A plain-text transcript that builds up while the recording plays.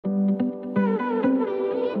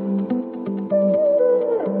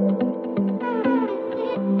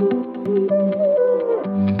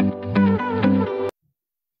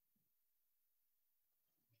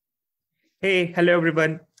Hey, hello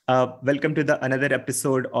everyone. Welcome to the another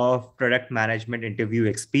episode of Product Management Interview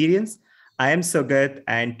Experience. I am Sugat,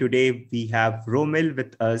 and today we have Romel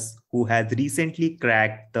with us, who has recently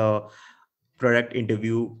cracked the product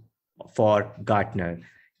interview for Gartner.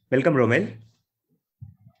 Welcome, Romel.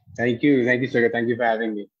 Thank you. Thank you, Sugar. Thank you for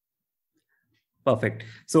having me. Perfect.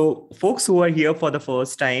 So, folks who are here for the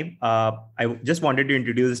first time, I just wanted to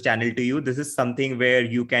introduce this channel to you. This is something where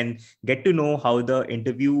you can get to know how the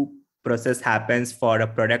interview process happens for a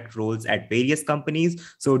product roles at various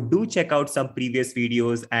companies. So do check out some previous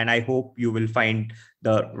videos, and I hope you will find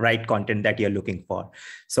the right content that you're looking for.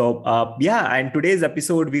 So yeah, and today's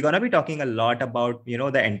episode, we're going to be talking a lot about,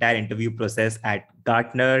 the entire interview process at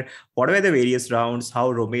Gartner. What were the various rounds,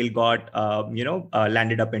 how Romel got,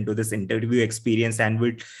 landed up into this interview experience, and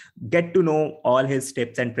we'll get to know all his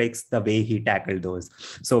tips and tricks, the way he tackled those.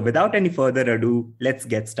 So without any further ado, let's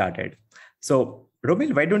get started. So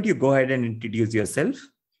Romel, why don't you go ahead and introduce yourself?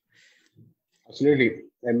 Absolutely.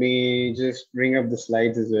 Let me just bring up the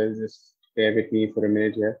slides as well. Just bear with me for a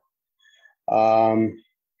minute here. And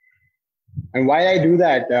while I do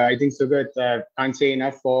that, I think Sugat can't say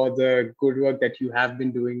enough for the good work that you have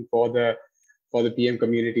been doing for the PM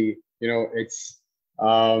community. It's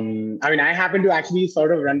I happen to actually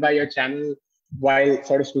sort of run by your channel while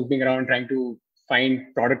sort of snooping around trying to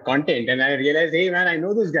find product content, and I realized, hey man, I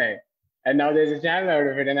know this guy. And now there's a channel out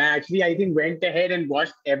of it. And I think went ahead and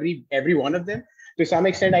watched every one of them. To some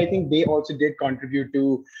extent, I think they also did contribute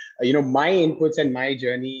to, my inputs and my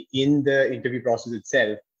journey in the interview process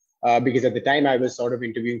itself. Because at the time I was sort of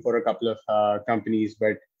interviewing for a couple of companies,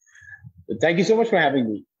 but thank you so much for having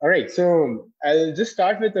me. All right. So I'll just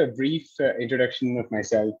start with a brief introduction of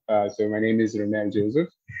myself. So my name is Romel Joseph.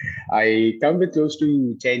 I come with close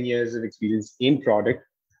to 10 years of experience in product.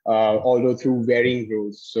 Although through varying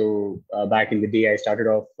roles. So back in the day, I started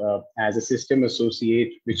off as a system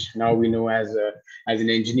associate, which now we know as an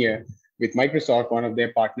engineer with Microsoft, one of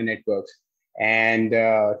their partner networks. And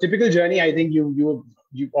typical journey, I think you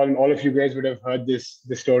all of you guys would have heard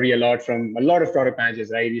the story a lot from a lot of product managers,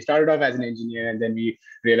 right? We started off as an engineer, and then we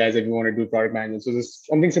realized that we want to do product management. So this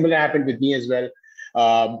something similar happened with me as well.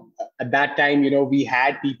 At that time, we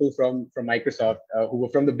had people from Microsoft who were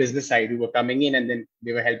from the business side who were coming in, and then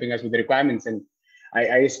they were helping us with the requirements. And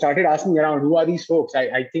I started asking around, who are these folks?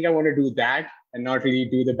 I think I want to do that and not really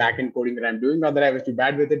do the backend coding that I'm doing. Not that I was too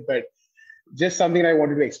bad with it, but just something I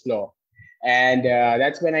wanted to explore. And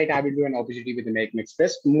that's when I tapped into an opportunity with American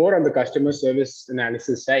Express, more on the customer service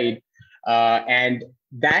analysis side. And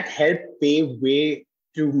that helped pave way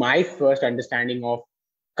to my first understanding of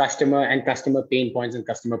customer pain points and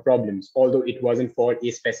customer problems, although it wasn't for a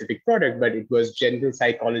specific product, but it was general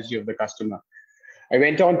psychology of the customer. I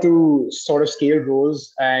went on to sort of scale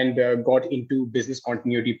roles and got into business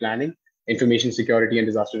continuity planning, information security, and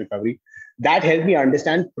disaster recovery. That helped me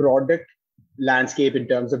understand product landscape in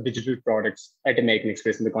terms of digital products at American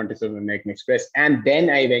Express, in the context of American Express. And then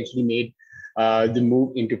I eventually made the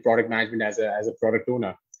move into product management as a product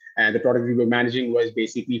owner. And the product we were managing was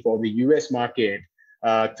basically for the US market,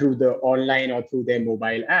 through the online or through their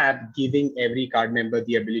mobile app, giving every card member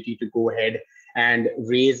the ability to go ahead and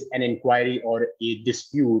raise an inquiry or a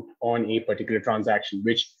dispute on a particular transaction,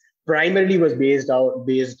 which primarily was based out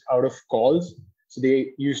of calls. So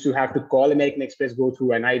they used to have to call American Express, go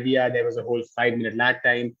through an IVR. There was a whole 5-minute lag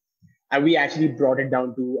time. And we actually brought it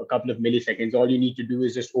down to a couple of milliseconds. All you need to do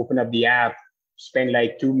is just open up the app, spend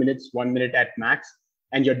like 2 minutes, 1 minute at max,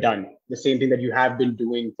 and you're done. The same thing that you have been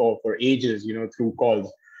doing for ages, through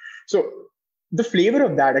calls. So the flavor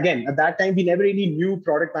of that, again, at that time, we never really knew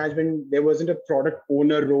product management. There wasn't a product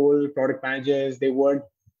owner role, product managers, they weren't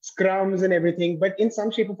scrums and everything, but in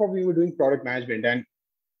some shape or form, we were doing product management. And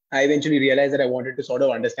I eventually realized that I wanted to sort of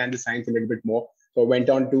understand the science a little bit more. So I went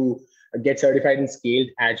on to get certified in scaled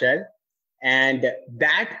agile. And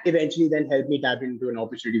that eventually then helped me tap into an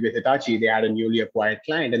opportunity with Hitachi. They had a newly acquired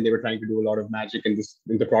client, and they were trying to do a lot of magic in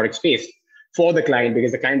the product space for the client,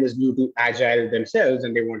 because the client was new to agile themselves,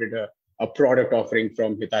 and they wanted a product offering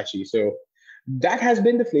from Hitachi. So that has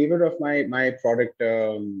been the flavor of my product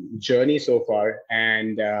journey so far.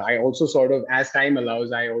 And I also sort of, as time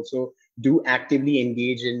allows, I also do actively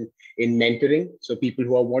engage in mentoring. So people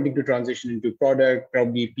who are wanting to transition into product,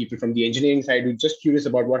 probably people from the engineering side who are just curious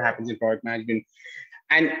about what happens in product management.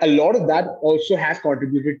 And a lot of that also has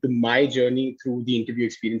contributed to my journey through the interview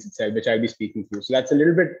experience itself, which I'll be speaking through. So that's a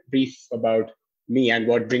little bit brief about me and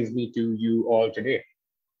what brings me to you all today.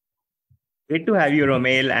 Great to have you,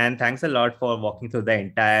 Romel, and thanks a lot for walking through the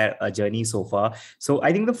entire journey so far. So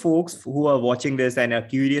I think the folks who are watching this and are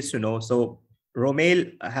curious to know, so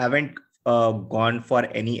Romel haven't gone for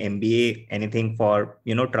any MBA, anything for,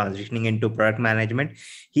 transitioning into product management.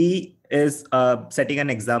 He is setting an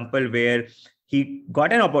example where he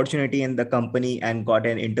got an opportunity in the company and got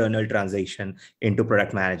an internal transition into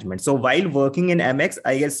product management. So while working in MX,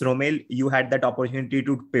 I guess, Romel, you had that opportunity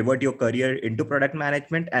to pivot your career into product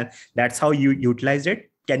management, and that's how you utilized it.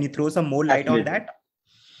 Can you throw some more light on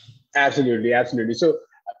Absolutely. that? Absolutely. So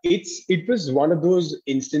it was one of those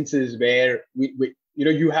instances where we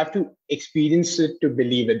you have to experience it to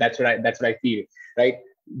believe it. That's what I feel, right?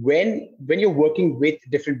 When you're working with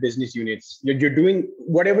different business units, you're doing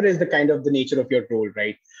whatever is the kind of the nature of your role,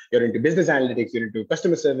 right? You're into business analytics, you're into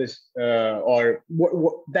customer service, or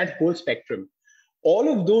that whole spectrum. All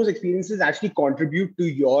of those experiences actually contribute to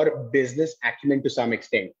your business acumen to some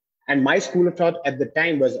extent. And my school of thought at the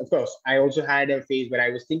time was, of course, I also had a phase where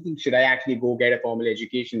I was thinking, should I actually go get a formal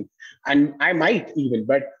education? And I might even,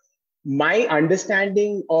 but my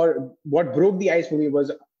understanding or what broke the ice for me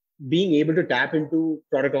was being able to tap into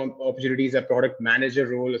product opportunities, a product manager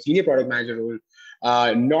role, a senior product manager role,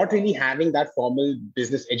 not really having that formal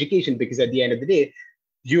business education, because at the end of the day,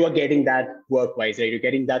 you are getting that work-wise, right? You're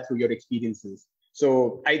getting that through your experiences.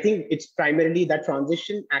 So I think it's primarily that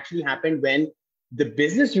transition actually happened when the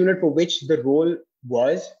business unit for which the role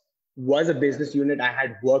was a business unit I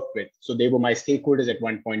had worked with. So they were my stakeholders at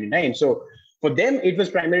one point in time. So for them, it was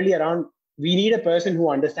primarily around, we need a person who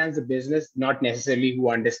understands the business, not necessarily who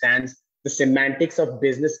understands the semantics of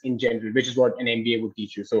business in general, which is what an MBA would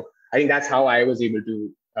teach you. So I think that's how I was able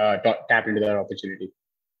to tap into that opportunity.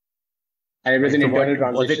 And it was Right. an So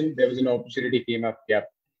internal what was it? transition. There was an opportunity came up. Yeah.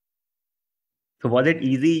 So was it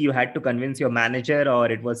easy? You had to convince your manager, or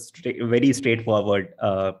it was very straightforward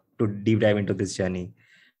to deep dive into this journey?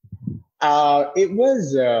 It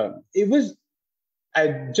was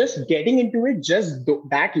just getting into it, just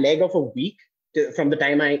that leg of a week from the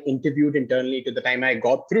time I interviewed internally to the time I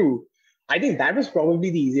got through. I think that was probably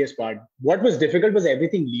the easiest part. What was difficult was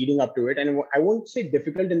everything leading up to it. And I won't say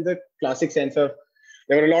difficult in the classic sense of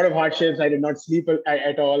there were a lot of hardships. I did not sleep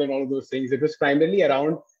at all and all of those things. It was primarily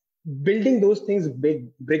around building those things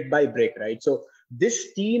brick by brick, right? So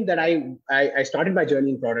this team that I started my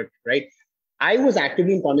journey in product, right? I was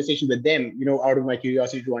actively in conversation with them, out of my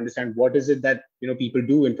curiosity to understand what is it that, people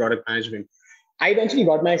do in product management. I eventually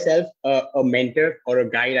got myself a mentor or a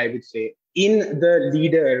guide, I would say, in the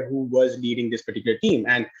leader who was leading this particular team.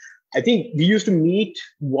 And I think we used to meet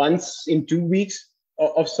once in 2 weeks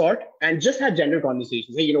of sort and just had general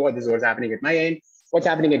conversations. Hey, you know what? This is what's happening at my end. What's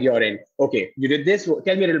happening at your end? Okay, you did this.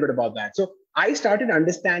 Tell me a little bit about that. So I started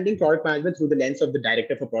understanding product management through the lens of the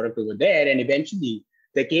director for product over there. And eventually,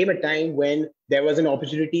 there came a time when there was an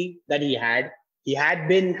opportunity that he had. He had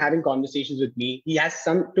been having conversations with me. He has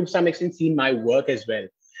to some extent seen my work as well.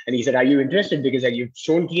 And he said, are you interested? Because you've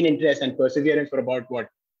shown keen interest and perseverance for about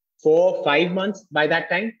 4-5 months by that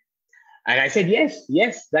time. And I said,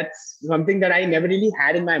 yes, that's something that I never really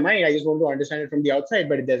had in my mind. I just want to understand it from the outside.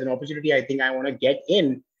 But if there's an opportunity, I think I want to get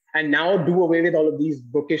in and now do away with all of these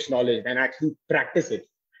bookish knowledge and actually practice it.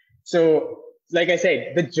 So like I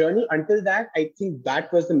said, the journey until that, I think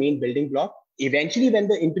that was the main building block. Eventually, when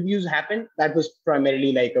the interviews happened, that was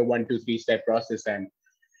primarily like a 1, 2, 3 step process. And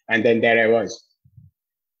then there I was.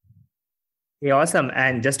 Yeah, awesome.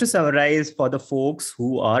 And just to summarize for the folks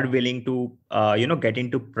who are willing to, get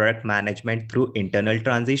into product management through internal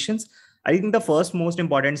transitions, I think the first most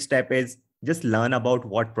important step is just learn about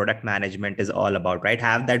what product management is all about, right?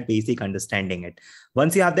 Have that basic understanding it.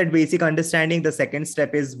 Once you have that basic understanding, the second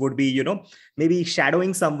step would be, maybe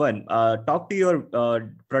shadowing someone, talk to your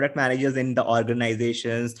product managers in the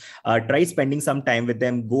organizations, try spending some time with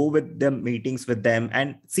them, go with the meetings with them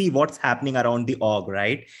and see what's happening around the org,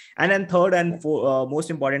 right? And then third and most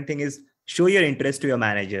important thing is show your interest to your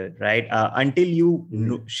manager, right? Until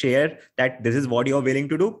you share that this is what you're willing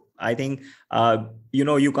to do, I think,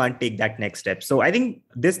 you can't take that next step. So I think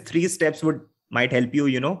these 3 steps might help you,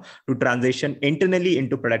 to transition internally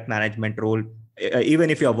into product management role, even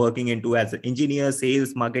if you're working into as an engineer,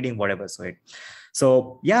 sales, marketing, whatever.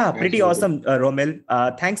 So yeah, pretty Absolutely. awesome,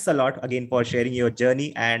 Romel. Thanks a lot again for sharing your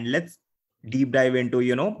journey, and let's deep dive into,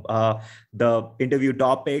 the interview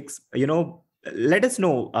topics. Let us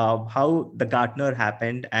know how the Gartner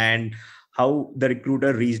happened and how the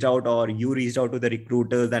recruiter reached out or you reached out to the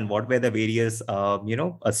recruiters and what were the various,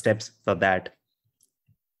 steps for that.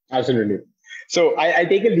 Absolutely. So I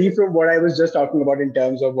take a lead from what I was just talking about in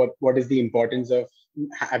terms of what is the importance of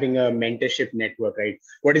having a mentorship network, right?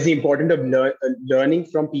 What is the importance of learning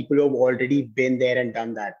from people who have already been there and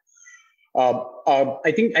done that?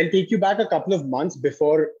 I think I'll take you back a couple of months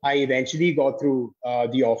before I eventually got through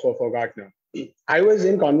the offer for Gartner. I was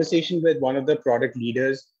in conversation with one of the product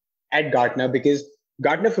leaders at Gartner, because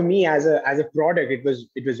Gartner for me as a product, it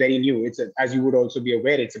was very new. As you would also be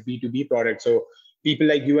aware, it's a B2B product. So people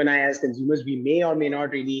like you and I as consumers, we may or may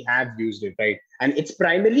not really have used it, right? And it's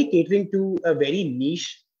primarily catering to a very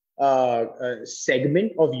niche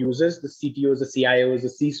segment of users, the CTOs, the CIOs, the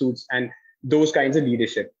C-suits, and those kinds of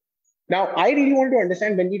leadership. Now, I really want to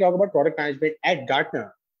understand, when we talk about product management at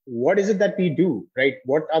Gartner, what is it that we do, right?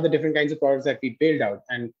 What are the different kinds of products that we build out?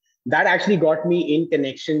 And that actually got me in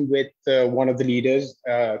connection with one of the leaders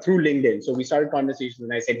through LinkedIn. So we started conversations,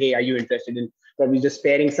 and I said, hey, are you interested in probably just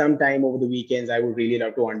sparing some time over the weekends? I would really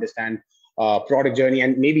love to understand product journey,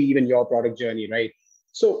 and maybe even your product journey, right?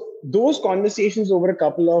 So those conversations over a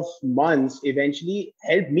couple of months eventually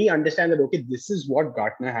helped me understand that, okay, this is what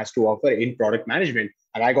Gartner has to offer in product management.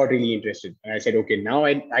 And I got really interested. And I said, okay, now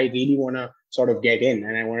I really want to sort of get in,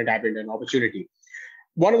 and I want to tap into an opportunity.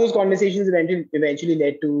 One of those conversations eventually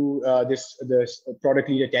led to this product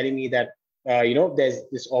leader telling me that, there's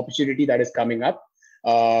this opportunity that is coming up.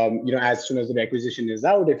 As soon as the requisition is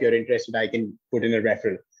out, if you're interested, I can put in a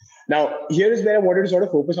referral. Now, here is where I wanted to sort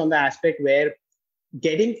of focus on the aspect where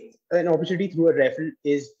getting an opportunity through a referral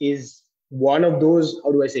is one of those,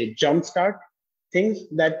 how do I say, jumpstart things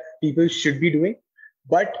that people should be doing,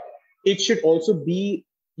 but it should also be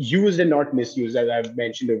used and not misused, as I've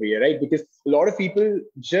mentioned over here, right? Because a lot of people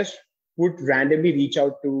just would randomly reach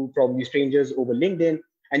out to probably strangers over LinkedIn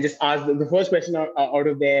and just ask. The first question out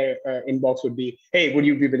of their inbox would be, hey, would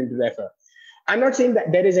you be willing to refer? I'm not saying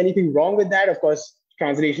that there is anything wrong with that. Of course,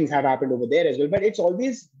 translations have happened over there as well, but it's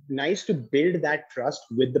always nice to build that trust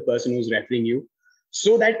with the person who's referring you,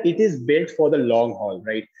 so that it is built for the long haul,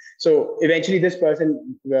 right? So eventually this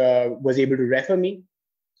person was able to refer me.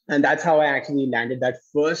 And that's how I actually landed that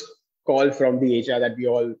first call from the HR that we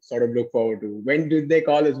all sort of look forward to. When did they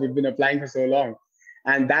call us? We've been applying for so long.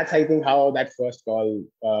 And that's, I think, how that first call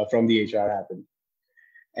from the HR happened.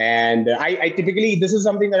 And I typically, this is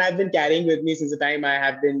something that I've been carrying with me since the time I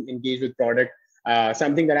have been engaged with product.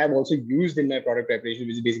 Something that I've also used in my product preparation,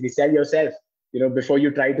 which is basically sell yourself, before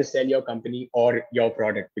you try to sell your company or your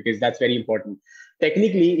product, because that's very important.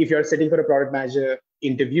 Technically, if you're sitting for a product manager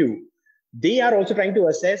interview, they are also trying to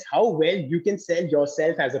assess how well you can sell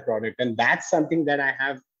yourself as a product. And that's something that I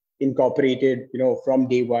have incorporated, from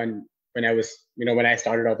day one when I was, when I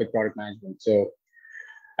started off with product management. So,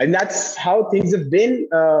 and that's how things have been.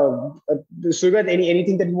 Sugat,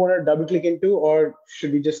 anything that you want to double click into, or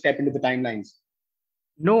should we just step into the timelines?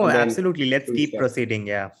 No, absolutely. Let's keep proceeding.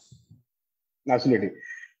 Yeah. Absolutely.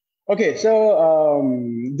 Okay. So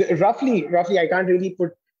roughly, I can't really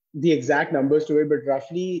put the exact numbers to it, but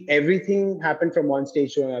roughly everything happened from one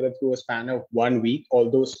stage to another through a span of 1 week.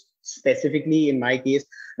 Although specifically in my case,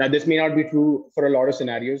 now this may not be true for a lot of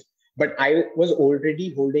scenarios, but I was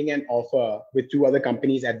already holding an offer with 2 other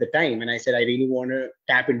companies at the time. And I said, I really want to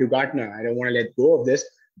tap into Gartner. I don't want to let go of this.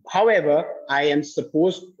 However, I am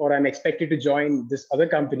supposed, or I'm expected to join this other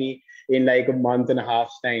company in like a month and a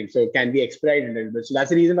half's time. So can be expedited a little bit. So that's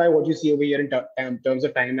the reason why what you see over here in terms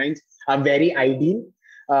of timelines are very ideal.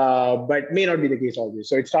 But may not be the case always.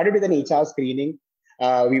 So it started with an HR screening.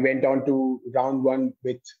 We went on to round 1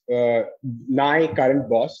 with my current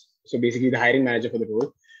boss. So basically the hiring manager for the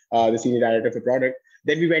role, the senior director for product.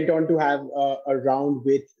 Then we went on to have a round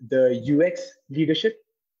with the UX leadership,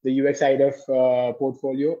 the UX side of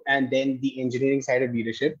portfolio, and then the engineering side of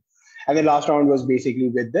leadership. And the last round was basically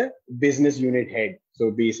with the business unit head.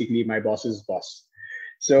 So basically my boss's boss.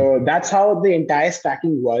 So that's how the entire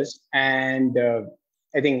stacking was. And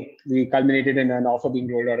I think we culminated in an offer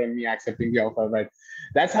being rolled out and me accepting the offer. But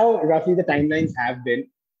that's how roughly the timelines have been.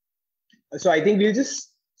 So I think we'll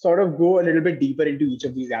just sort of go a little bit deeper into each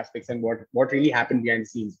of these aspects and what really happened behind the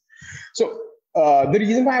scenes. So the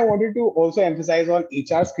reason why I wanted to also emphasize on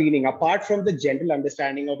HR screening, apart from the general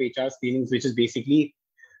understanding of HR screenings, which is basically,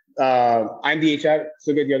 I'm the HR,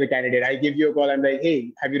 so you're the candidate. I give you a call. I'm like,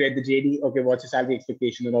 hey, have you read the JD? Okay, what's your salary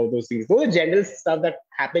expectation and all those things. Those are general stuff that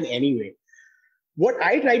happen anyway. What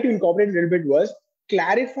I tried to incorporate a little bit was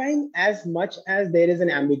clarifying as much as there is an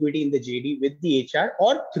ambiguity in the JD with the HR,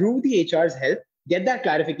 or through the HR's help, get that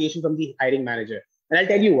clarification from the hiring manager. And I'll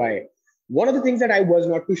tell you why. One of the things that I was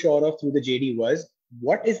not too sure of through the JD was,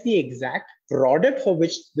 what is the exact product for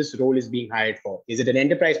which this role is being hired for? Is it an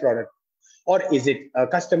enterprise product? Or is it a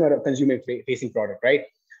customer or consumer facing product, right?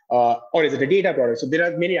 Or is it a data product? So there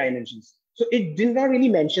are many dimensions. So it did not really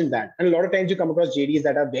mention that. And a lot of times you come across JDs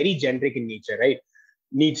that are very generic in nature, right?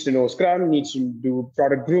 Needs to know Scrum, needs to do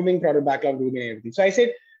product grooming, product backlog grooming, and everything. So I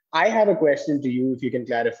said, I have a question to you, if you can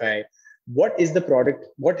clarify, what is the product?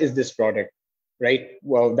 What is this product? right?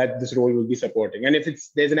 Well, that this role will be supporting. And if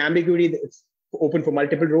there's an ambiguity, it's open for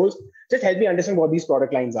multiple roles, just help me understand what these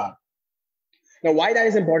product lines are. Now, why that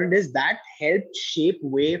is important is that helped shape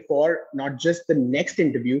way for not just the next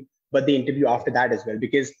interview, but the interview after that as well.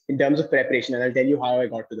 Because in terms of preparation, and I'll tell you how I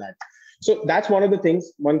got to that. So that's one of the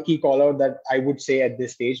things, one key call out that I would say at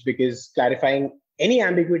this stage, because clarifying any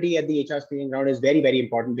ambiguity at the HR screening round is very, very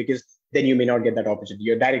important, because then you may not get that opportunity.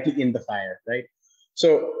 You're directly in the fire, right?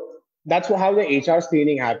 So that's how the HR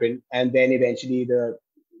screening happened. And then eventually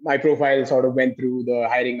my profile sort of went through the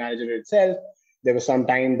hiring manager itself. There was some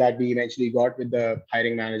time that we eventually got with the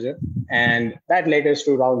hiring manager, and that led us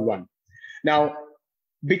to round one. Now,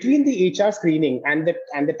 between the HR screening and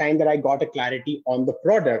the time that I got a clarity on the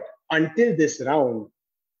product until this round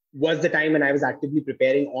was the time when I was actively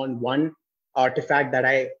preparing on one artifact that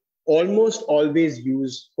I almost always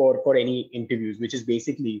use for any interviews, which is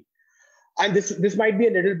basically, and this might be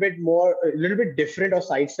a little bit different or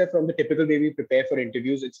sidestep from the typical way we prepare for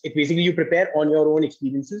interviews. It's basically you prepare on your own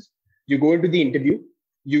experiences. You go into the interview,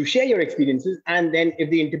 you share your experiences, and then if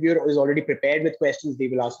the interviewer is already prepared with questions, they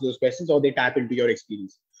will ask those questions or they tap into your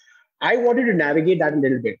experience. I wanted to navigate that a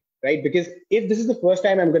little bit, right? Because if this is the first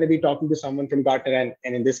time I'm going to be talking to someone from Gartner,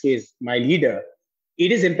 and in this case, my leader,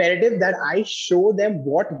 it is imperative that I show them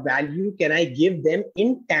what value can I give them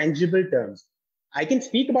in tangible terms. I can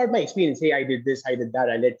speak about my experience. Hey, I did this, I did that,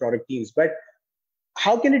 I led product teams, but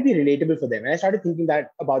how can it be relatable for them? And I started thinking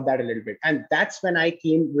about that a little bit. And that's when I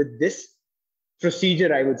came with this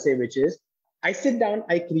procedure, I would say, which is I sit down,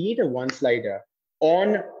 I create a one slider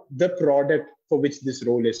on the product for which this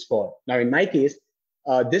role is for. Now, in my case,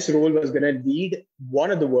 this role was going to lead one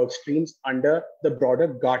of the work streams under the broader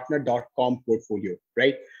Gartner.com portfolio,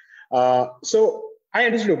 right? So I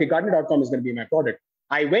understood, okay, Gartner.com is going to be my product.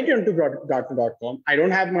 I went into Gartner.com. I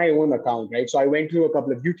don't have my own account, right? So I went through a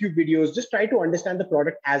couple of YouTube videos, just try to understand the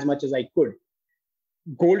product as much as I could.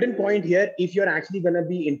 Golden point here, if you're actually going to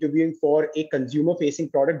be interviewing for a consumer-facing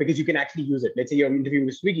product, because you can actually use it. Let's say you're interviewing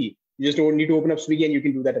with Swiggy. You just don't need to open up Swiggy and you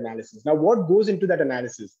can do that analysis. Now, what goes into that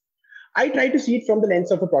analysis? I try to see it from the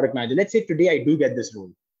lens of a product manager. Let's say today I do get this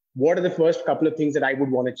role. What are the first couple of things that I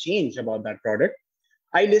would want to change about that product?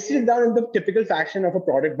 I listed it down in the typical fashion of a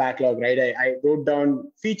product backlog, right? I wrote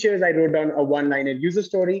down features, I wrote down a one-liner user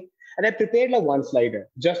story, and I prepared a one slider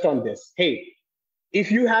just on this. Hey,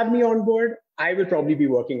 if you have me on board, I will probably be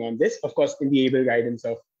working on this, of course, in the able guidance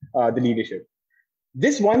of the leadership.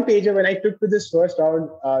 This one pager, when I took to this first round,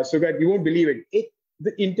 Sugat, you won't believe it.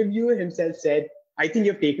 The interviewer himself said, I think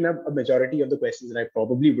you've taken up a majority of the questions that I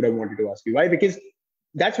probably would have wanted to ask you. Why? Because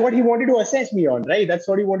that's what he wanted to assess me on, right? That's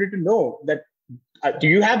what he wanted to know, that do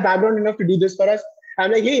you have background enough to do this for us?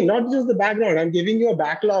 I'm like, hey, not just the background. I'm giving you a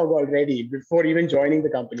backlog already before even joining the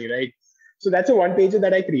company, right? So that's a one pager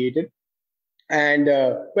that I created. And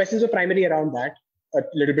questions are primarily around that, a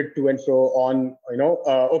little bit to and fro on,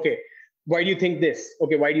 okay, why do you think this?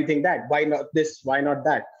 Okay, why do you think that? Why not this? Why not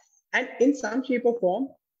that? And in some shape or form,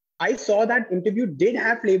 I saw that interview did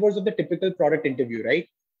have flavors of the typical product interview, right?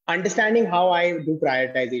 Understanding how I do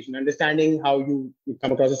prioritization, understanding how you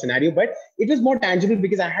come across a scenario, but it was more tangible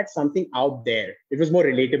because I had something out there. It was more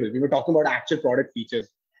relatable. We were talking about actual product features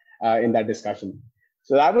in that discussion.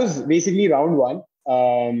 So that was basically round one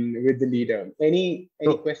with the leader. Any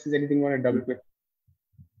questions, anything you want to double click?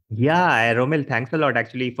 Yeah, Romel, thanks a lot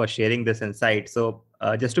actually for sharing this insight. So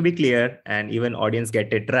just to be clear, and even audience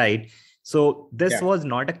get it right, so this was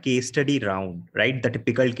not a case study round, right? The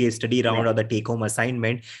typical case study round or the take-home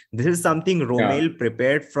assignment. This is something Romel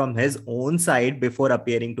prepared from his own side before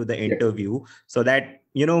appearing to the interview, so that,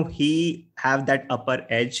 he have that upper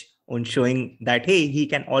edge on showing that, hey, he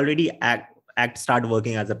can already start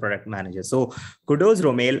working as a product manager. So kudos,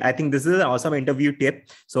 Romel. I think this is an awesome interview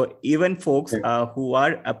tip. So even folks who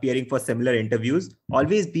are appearing for similar interviews,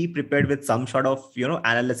 always be prepared with some sort of,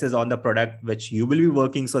 analysis on the product which you will be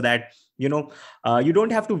working, so that, you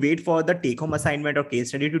don't have to wait for the take-home assignment or case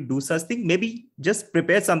study to do such thing. Maybe just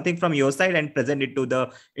prepare something from your side and present it to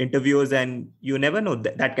the interviewers, and you never know,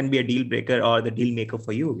 that can be a deal breaker or the deal maker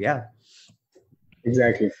for you. Yeah.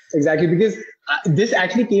 Exactly. Because this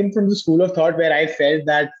actually came from the school of thought where I felt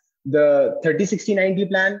that the 30-60-90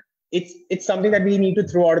 plan, it's something that we need to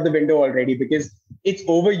throw out of the window already, because it's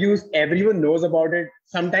overused. Everyone knows about it.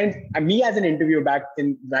 Sometimes me as an interviewer back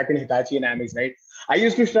in Hitachi and AMEX, right? I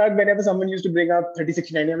used to shrug whenever someone used to bring up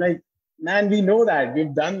 30-60-90. I'm like, man, we know that.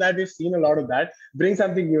 We've done that. We've seen a lot of that. Bring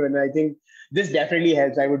something new. And I think this definitely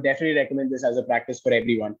helps. I would definitely recommend this as a practice for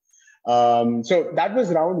everyone. So that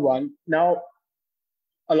was round one. Now,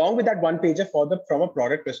 along with that one pager from a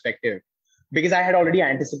product perspective, because I had already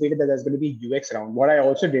anticipated that there's going to be UX round. What I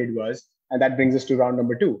also did was, and that brings us to round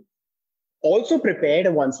number 2, also prepared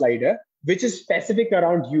a one slider which is specific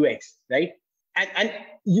around UX, right? And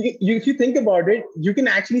if you think about it, you can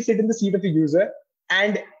actually sit in the seat of a user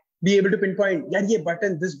and be able to pinpoint, yeah,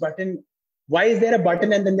 this button, why is there a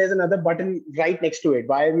button and then there's another button right next to it?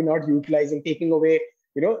 Why are we not utilizing, taking away,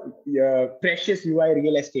 precious UI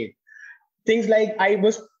real estate? Things like, I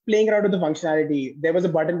was playing around with the functionality. There was a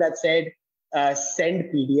button that said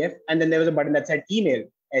send PDF, and then there was a button that said email.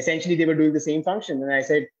 Essentially, they were doing the same function. And I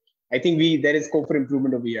said, I think there is scope for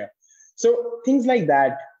improvement over here. So things like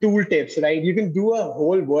that, tool tips, right? You can do a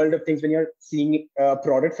whole world of things when you're seeing a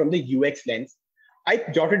product from the UX lens. I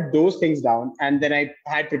jotted those things down, and then I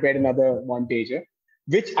had prepared another one pager,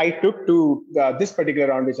 which I took to this particular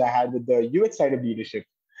round, which I had with the UX side of leadership.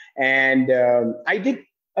 And I did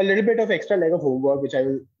a little bit of extra leg of homework, which I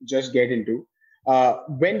will just get into.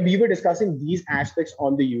 When we were discussing these aspects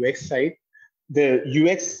on the UX side, the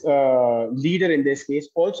UX leader in this case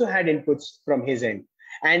also had inputs from his end.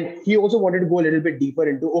 And he also wanted to go a little bit deeper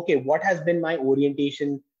into, okay, what has been my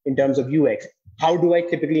orientation in terms of UX? How do I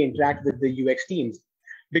typically interact with the UX teams?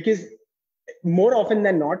 Because more often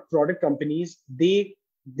than not, product companies, they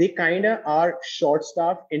kind of are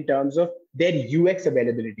short-staffed in terms of their UX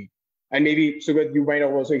availability. And maybe, Sugat, you might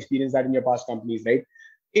have also experienced that in your past companies, right?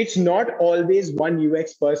 It's not always one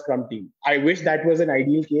UX per Scrum team. I wish that was an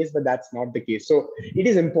ideal case, but that's not the case. So it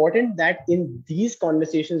is important that in these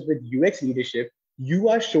conversations with UX leadership, you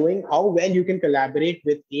are showing how well you can collaborate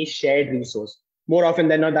with a shared resource. More often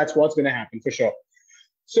than not, that's what's going to happen for sure.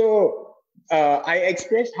 So I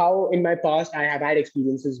expressed how in my past, I have had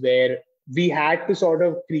experiences where we had to sort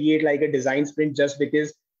of create like a design sprint just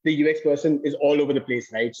because the UX person is all over the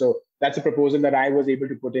place, right? So that's a proposal that I was able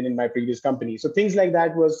to put in my previous company. So things like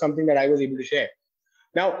that was something that I was able to share.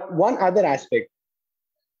 Now, one other aspect,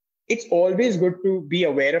 it's always good to be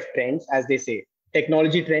aware of trends, as they say,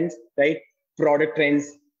 technology trends, right? Product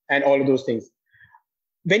trends, and all of those things.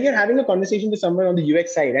 When you're having a conversation with someone on the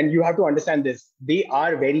UX side, and you have to understand this, they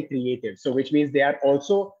are very creative. So which means they are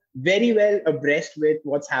also very well abreast with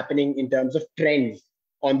what's happening in terms of trends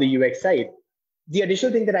on the UX side. The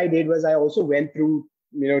additional thing that I did was I also went through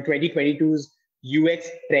 2022's UX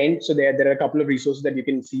trend. So there are a couple of resources that you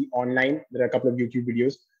can see online. There are a couple of YouTube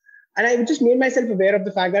videos. And I just made myself aware of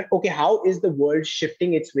the fact that, okay, how is the world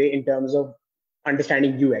shifting its way in terms of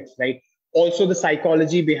understanding UX, right? Also the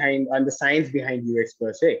psychology behind and the science behind UX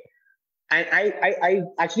per se. And I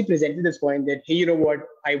actually presented this point that, hey, you know what?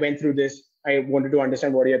 I went through this. I wanted to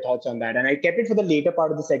understand what are your thoughts on that. And I kept it for the later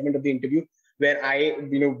part of the segment of the interview where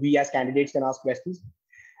we as candidates can ask questions.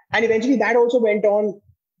 And eventually that also went on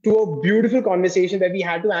to a beautiful conversation where we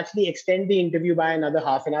had to actually extend the interview by another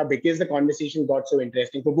half an hour because the conversation got so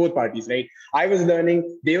interesting for both parties, right? I was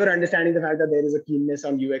learning, they were understanding the fact that there is a keenness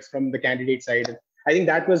on UX from the candidate side. I think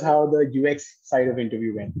that was how the UX side of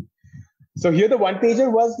interview went. So here the one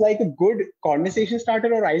pager was like a good conversation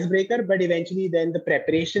starter or icebreaker, but eventually then the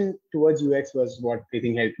preparation towards UX was what I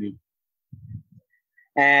think helped me.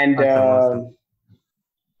 And awesome.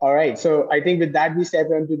 All right, so I think with that we step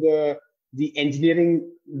into the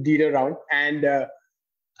engineering leader round, and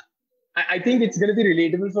I think it's going to be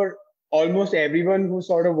relatable for almost everyone who's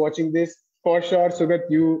sort of watching this. For sure, Sugat,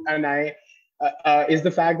 you and I, is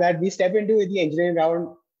the fact that we step into the engineering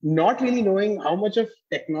round not really knowing how much of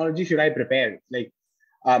technology should I prepare. Like,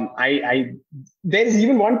 there's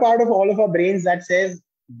even one part of all of our brains that says,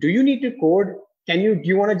 do you need to code? Do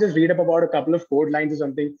you want to just read up about a couple of code lines or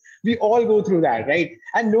something? We all go through that, right?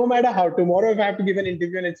 And no matter how, tomorrow if I have to give an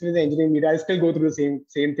interview and it's with the engineering leader, I still go through the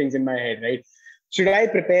same things in my head, right? Should I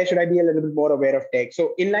prepare? Should I be a little bit more aware of tech?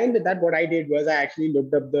 So in line with that, what I did was I actually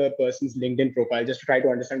looked up the person's LinkedIn profile just to try to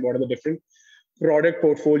understand what are the different product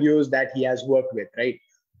portfolios that he has worked with, right?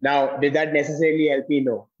 Now, did that necessarily help me?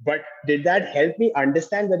 No. But did that help me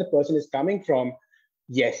understand where the person is coming from?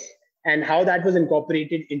 Yes. And how that was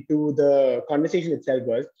incorporated into the conversation itself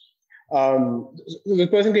was, the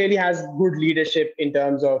person clearly has good leadership in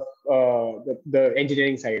terms of the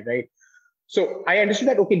engineering side, right? So I understood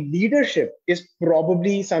that, okay, leadership is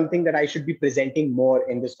probably something that I should be presenting more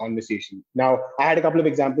in this conversation. Now, I had a couple of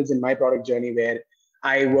examples in my product journey where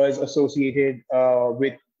I was associated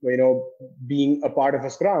with, being a part of a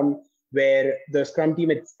Scrum where the Scrum team,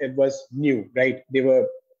 it was new, right? They were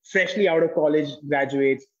freshly out of college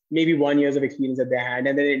graduates, maybe 1 year of experience that they had.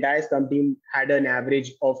 And then the entire Scrum team had an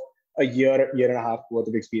average of a year and a half worth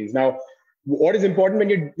of experience. Now, what is important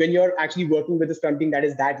when you're actually working with a Scrum team that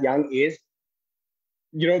is that young is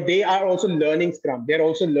they are also learning Scrum. They're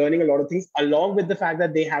also learning a lot of things, along with the fact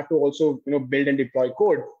that they have to also, build and deploy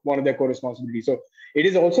code, one of their core responsibilities. So it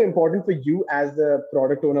is also important for you as the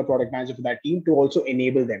product owner, product manager for that team to also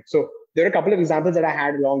enable them. So there are a couple of examples that I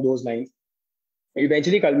had along those lines.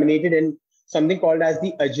 Eventually culminated in something called as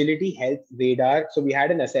the Agility Health Radar. So we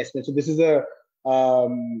had an assessment. So this is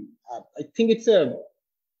I think it's a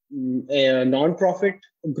non-profit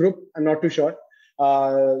group. I'm not too sure.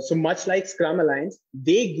 So much like Scrum Alliance,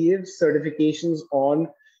 they give certifications on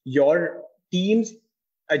your team's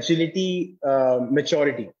agility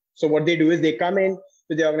maturity. So what they do is they come in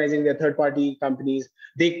to the organization, their third-party companies.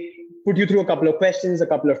 They put you through a couple of questions, a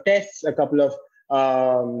couple of tests, a couple of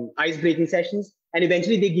ice-breaking sessions, and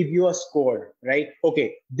eventually they give you a score, right?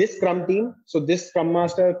 Okay, this Scrum team, so this Scrum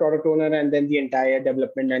Master, product owner, and then the entire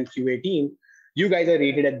development and QA team, you guys are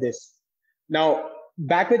rated at this. Now,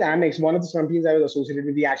 back with AMEX, one of the Scrum teams I was associated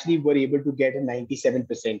with, we actually were able to get a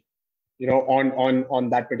 97%, on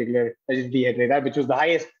that particular agility head radar, which was the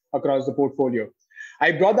highest across the portfolio.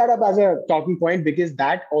 I brought that up as a talking point because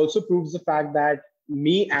that also proves the fact that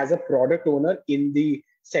me as a product owner in the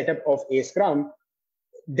setup of a Scrum,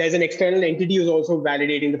 there's an external entity who's also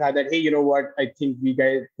validating the fact that, hey, you know what, I think we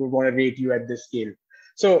guys would want to rate you at this scale.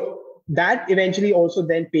 So that eventually also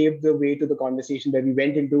then paved the way to the conversation where we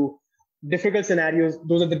went into difficult scenarios.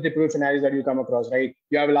 Those are the difficult scenarios that you come across, right?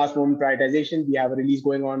 You have a last moment prioritization. We have a release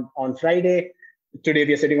going on Friday. Today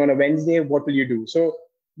we are sitting on a Wednesday. What will you do? So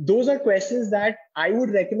those are questions that I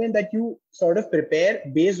would recommend that you sort of prepare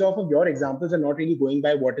based off of your examples and not really going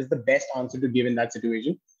by what is the best answer to give in that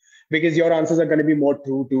situation, because your answers are going to be more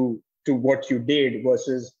true to what you did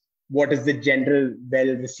versus what is the general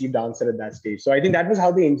well-received answer at that stage. So I think that was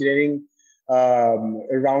how the engineering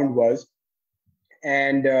round was.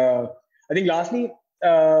 And I think lastly,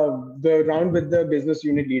 the round with the business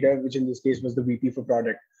unit leader, which in this case was the VP for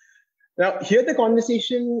product. Now, here the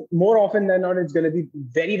conversation, more often than not, it's going to be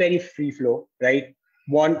very, very free flow, right?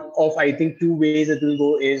 One of, I think, two ways it will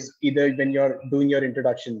go is either when you're doing your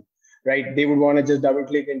introduction, right? They would want to just double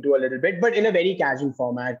click into a little bit, but in a very casual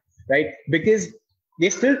format, right? Because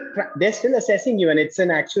they're still assessing you, and it's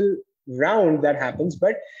an actual round that happens,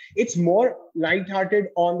 but it's more lighthearted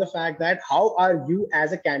on the fact that how are you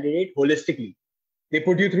as a candidate holistically? They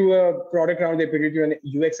put you through a product round, they put you through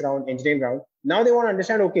an UX round, engineering round. Now they want to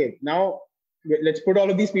understand, okay, now let's put all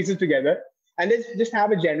of these pieces together and let's just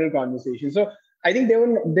have a general conversation. So I think there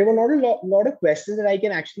were not a lot of questions that I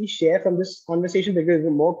can actually share from this conversation because it's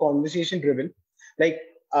more conversation driven. Like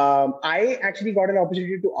I actually got an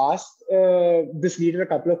opportunity to ask this leader a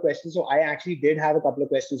couple of questions. So I actually did have a couple of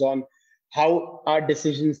questions on how are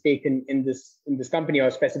decisions taken in this company,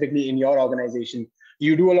 or specifically in your organization.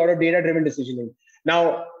 You do a lot of data-driven decisioning.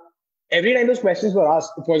 Now, every time those questions were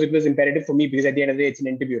asked, of course, it was imperative for me because at the end of the day, it's an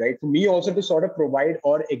interview, right? For me also to sort of provide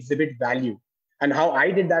or exhibit value. And how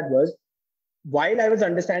I did that was, while I was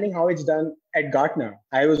understanding how it's done at Gartner,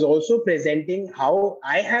 I was also presenting how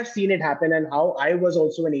I have seen it happen and how I was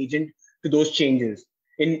also an agent to those changes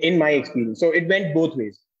in my experience. So it went both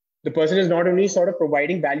ways. The person is not only sort of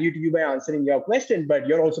providing value to you by answering your question, but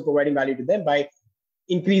you're also providing value to them by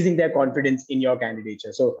increasing their confidence in your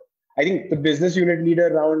candidature. So I think the business unit leader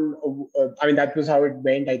round, that was how it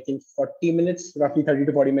went. I think 40 minutes, roughly 30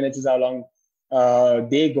 to 40 minutes is how long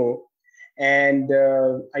they go. And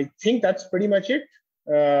I think that's pretty much it.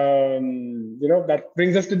 That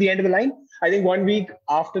brings us to the end of the line. I think 1 week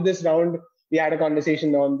after this round, we had a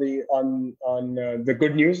conversation on the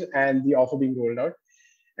good news and the offer being rolled out.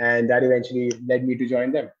 And that eventually led me to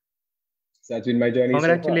join them. So that's been my journey.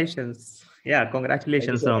 Congratulations. So far. Yeah,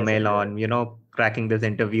 congratulations, Romel, on cracking this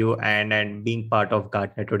interview and being part of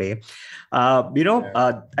Gartner today. I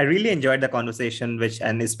really enjoyed the conversation,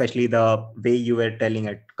 and especially the way you were telling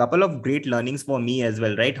it. Couple of great learnings for me as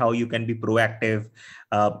well, right? How you can be proactive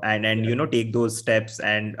and take those steps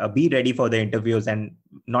and be ready for the interviews and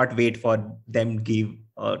not wait for them give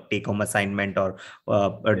take home assignment or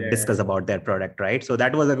discuss about their product, right? So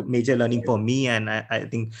that was a major learning for me, and I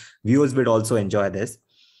think viewers would also enjoy this.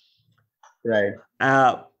 Right.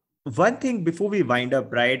 One thing before we wind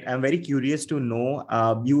up, right? I'm very curious to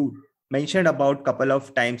know, you mentioned about couple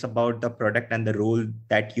of times about the product and the role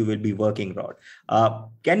that you will be working on.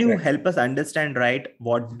 Can you help us understand, right,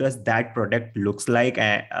 what does that product looks like,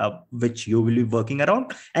 which you will be working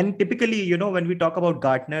around? And typically, when we talk about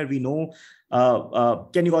Gartner, we know,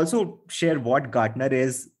 can you also share what Gartner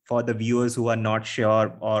is for the viewers who are not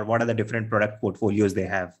sure, or what are the different product portfolios they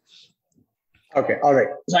have? Okay. All right.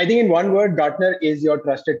 So I think in one word, Gartner is your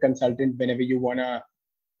trusted consultant whenever you want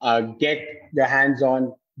to get your hands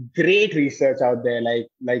on great research out there,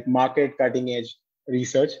 like market cutting edge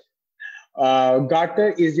research.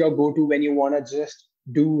 Gartner is your go-to when you want to just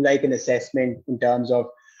do like an assessment in terms of,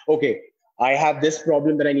 okay, I have this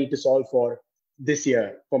problem that I need to solve for this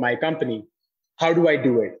year for my company. How do I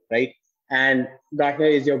do it, right? And Gartner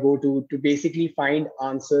is your go-to to basically find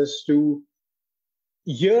answers to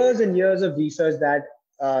years and years of research that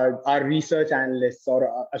our research analysts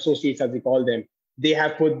or associates, as we call them, they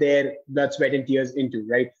have put their blood, sweat, and tears into,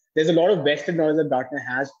 right? There's a lot of vested knowledge that Gartner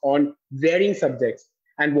has on varying subjects.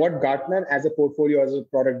 And what Gartner as a portfolio, as a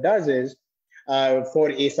product does is,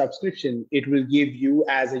 for a subscription, it will give you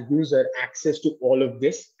as a user access to all of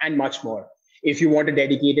this and much more. If you want a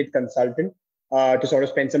dedicated consultant to sort of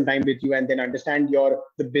spend some time with you and then understand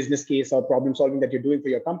the business case or problem solving that you're doing for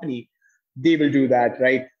your company, they will do that,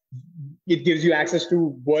 right? It gives you access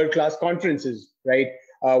to world-class conferences, right?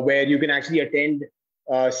 Where you can actually attend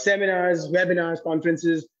seminars, webinars,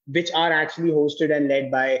 conferences, which are actually hosted and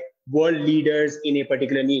led by world leaders in a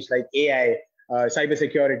particular niche, like AI,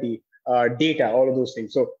 cybersecurity, data, all of those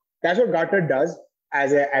things. So that's what Gartner does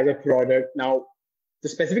as a product. Now, the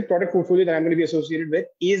specific product portfolio that I'm going to be associated with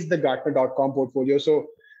is the Gartner.com portfolio. So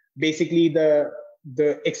basically, the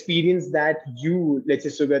experience that you, let's say,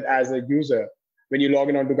 Sugat, as a user, when you log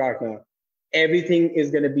in onto Gartner, everything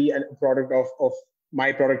is going to be a product of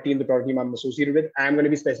my product team, the product team I'm associated with. I'm going to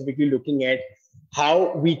be specifically looking at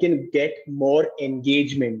how we can get more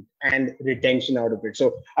engagement and retention out of it.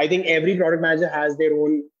 So I think every product manager has their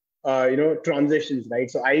own, transitions, right?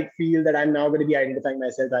 So I feel that I'm now going to be identifying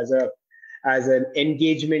myself as an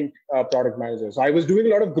engagement product manager. So I was doing a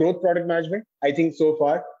lot of growth product management. I think so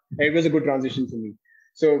far it was a good transition for me.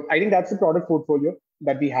 So I think that's the product portfolio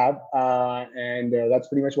that we have, and that's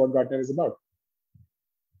pretty much what Gartner is about.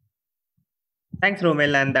 Thanks,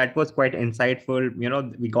 Romel, and that was quite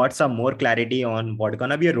insightful. We got some more clarity on what's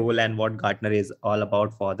gonna be a role and what Gartner is all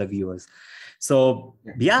about for the viewers. So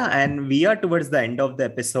yeah, and we are towards the end of the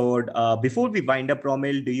episode. Before we wind up,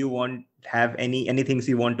 Romel, do you have any things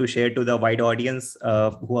you want to share to the wide audience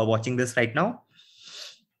who are watching this right now?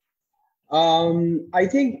 I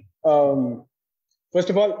think first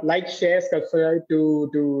of all, like, share, subscribe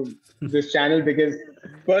to this channel, because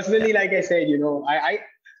personally, like I said,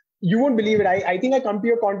 you won't believe it. I think I come to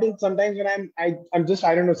your content sometimes when I'm just,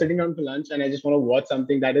 I don't know, sitting down for lunch and I just want to watch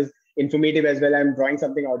something that is informative as well. I'm drawing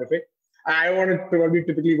something out of it. I want to probably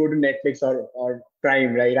typically go to Netflix or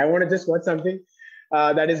Prime, right? I want to just watch something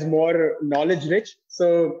that is more knowledge rich.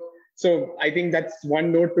 So I think that's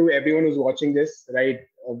one note to everyone who's watching this, right?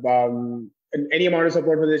 Any amount of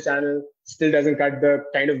support for this channel still doesn't cut the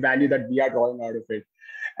kind of value that we are drawing out of it.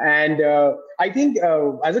 And I think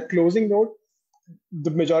as a closing note,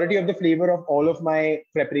 the majority of the flavor of all of my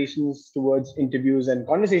preparations towards interviews and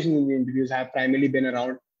conversations in the interviews have primarily been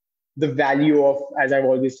around the value of, as I've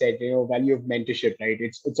always said, value of mentorship, right?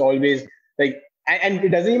 It's always like, and it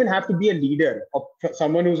doesn't even have to be a leader or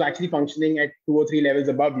someone who's actually functioning at 2 or 3 levels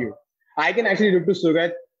above you. I can actually look to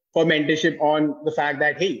Sugat for mentorship on the fact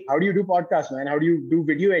that, hey, how do you do podcasts, man? How do you do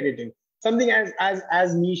video editing? Something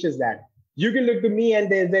as niche as that. You can look to me and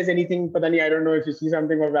there's anything, Patani, I don't know if you see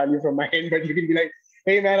something of value from my end, but you can be like,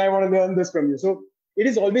 hey man, I want to learn this from you. So it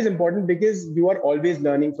is always important because you are always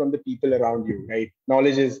learning from the people around you, right?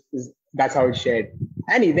 Knowledge is that's how it's shared.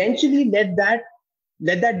 And eventually let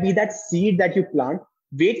that be that seed that you plant,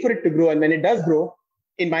 wait for it to grow. And when it does grow,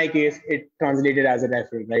 in my case, it translated as a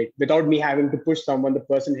referral, right? Without me having to push someone, the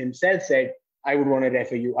person himself said, I would want to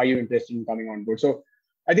refer you. Are you interested in coming on board? So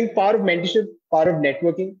I think part of mentorship, part of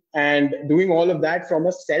networking, and doing all of that from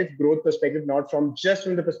a self-growth perspective, not from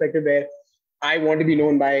the perspective where I want to be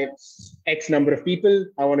known by X number of people.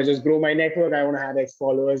 I want to just grow my network. I want to have X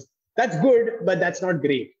followers. That's good, but that's not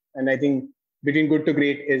great. And I think between good to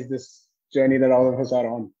great is this journey that all of us are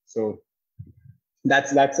on. So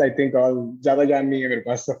that's I think all. Zyada jaan nahi hai mere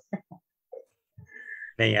paas.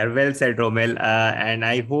 Well said, Romel. And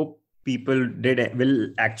I hope people will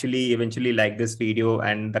actually eventually like this video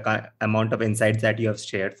and the amount of insights that you have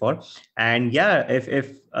shared for. And yeah, if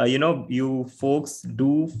you folks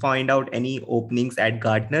do find out any openings at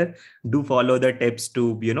Gartner, do follow the tips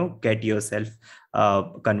to get yourself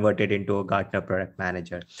converted into a Gartner product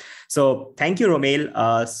manager. So thank you,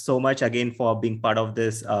 Romel, so much again for being part of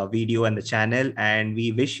this video and the channel, and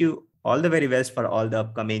we wish you all the very best for all the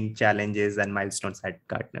upcoming challenges and milestones at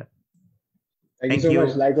Gartner. Thank you so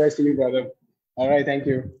much. Likewise to you, brother. All right. Thank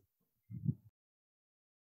you.